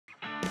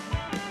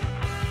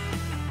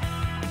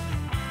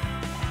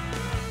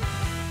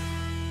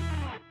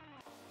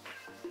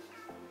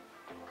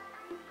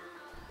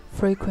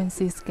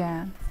frequency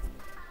scan.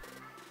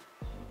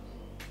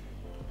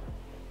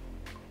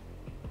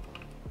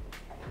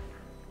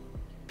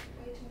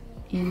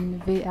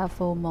 In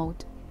VFO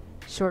mode,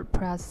 short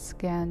press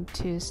scan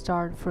to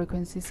start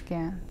frequency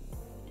scan.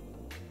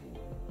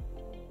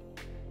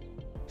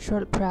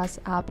 Short press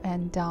up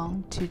and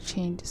down to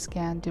change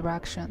scan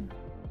direction.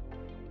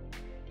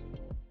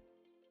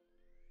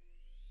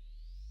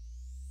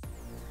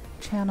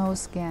 Channel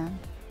scan.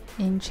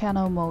 In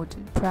channel mode,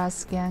 press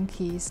scan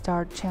key,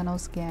 start channel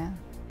scan.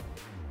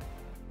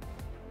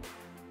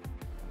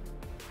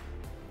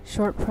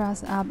 Short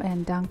press up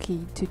and down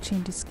key to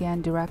change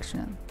scan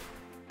direction.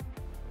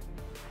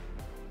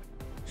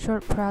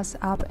 Short press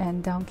up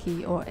and down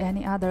key or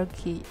any other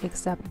key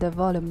except the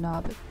volume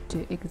knob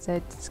to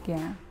exit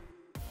scan.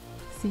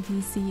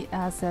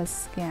 CTCSS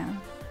scan.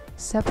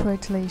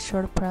 Separately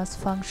short press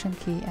function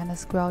key and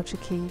squelch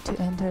key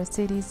to enter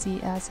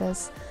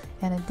CTCSS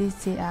and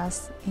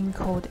DCS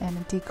encode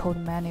and decode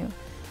menu.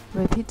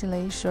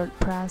 Repeatedly short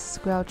press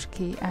squelch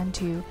key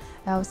until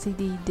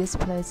LCD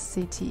displays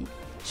CT.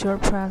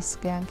 Short press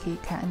scan key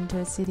can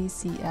enter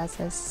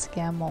CTCSS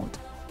scan mode.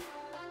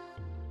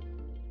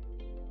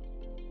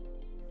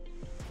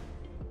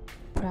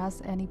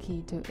 Press any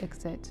key to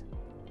exit.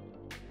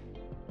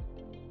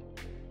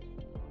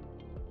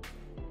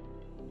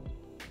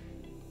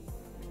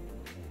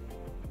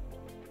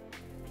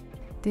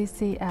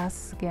 DCS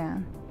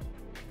scan.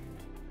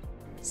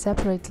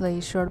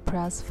 Separately short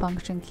press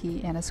function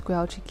key and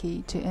squelch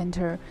key to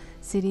enter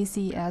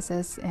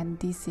CTCSS and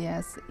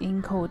DCS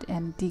encode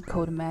and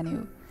decode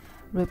menu.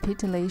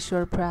 Repeatedly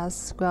short press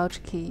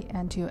squelch key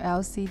until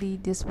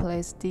LCD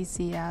displays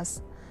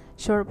DCS.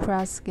 Short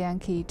press scan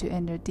key to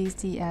enter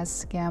DCS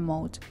scan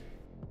mode.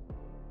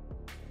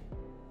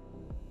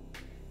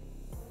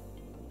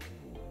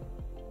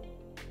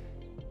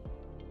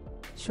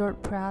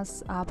 Short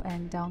press up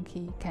and down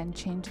key can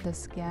change the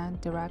scan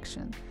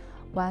direction.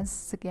 Once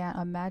scan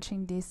a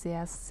matching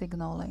DCS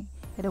signaling,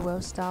 it will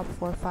stop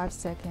for 5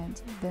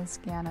 seconds, then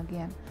scan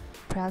again.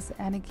 Press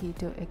any key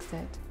to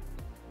exit.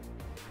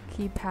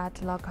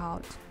 Keypad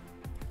lockout.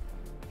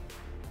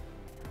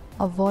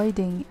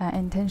 Avoiding an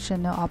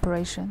intentional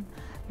operation.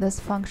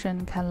 This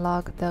function can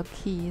lock the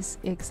keys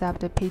except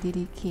the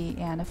PDD key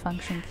and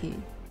function key.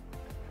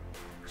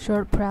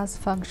 Short press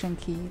function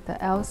key, the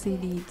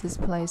LCD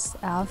displays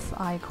F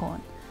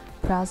icon.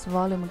 Press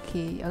volume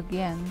key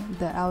again,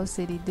 the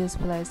LCD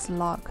displays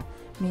lock,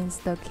 means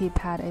the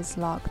keypad is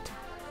locked.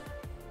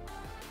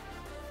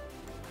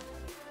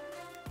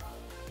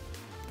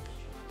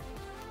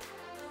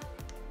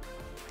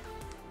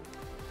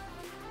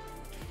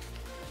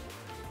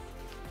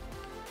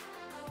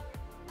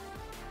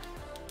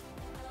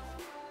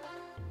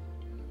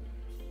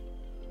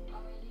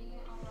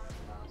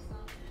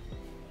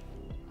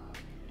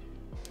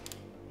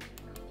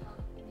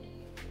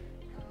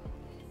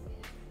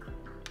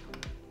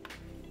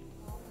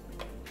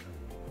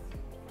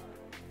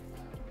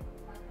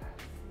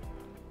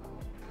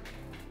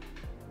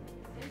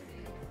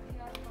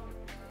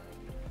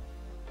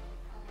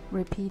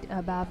 Repeat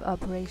above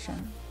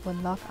operation.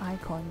 When lock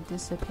icon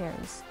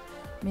disappears,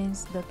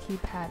 means the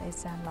keypad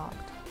is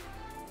unlocked.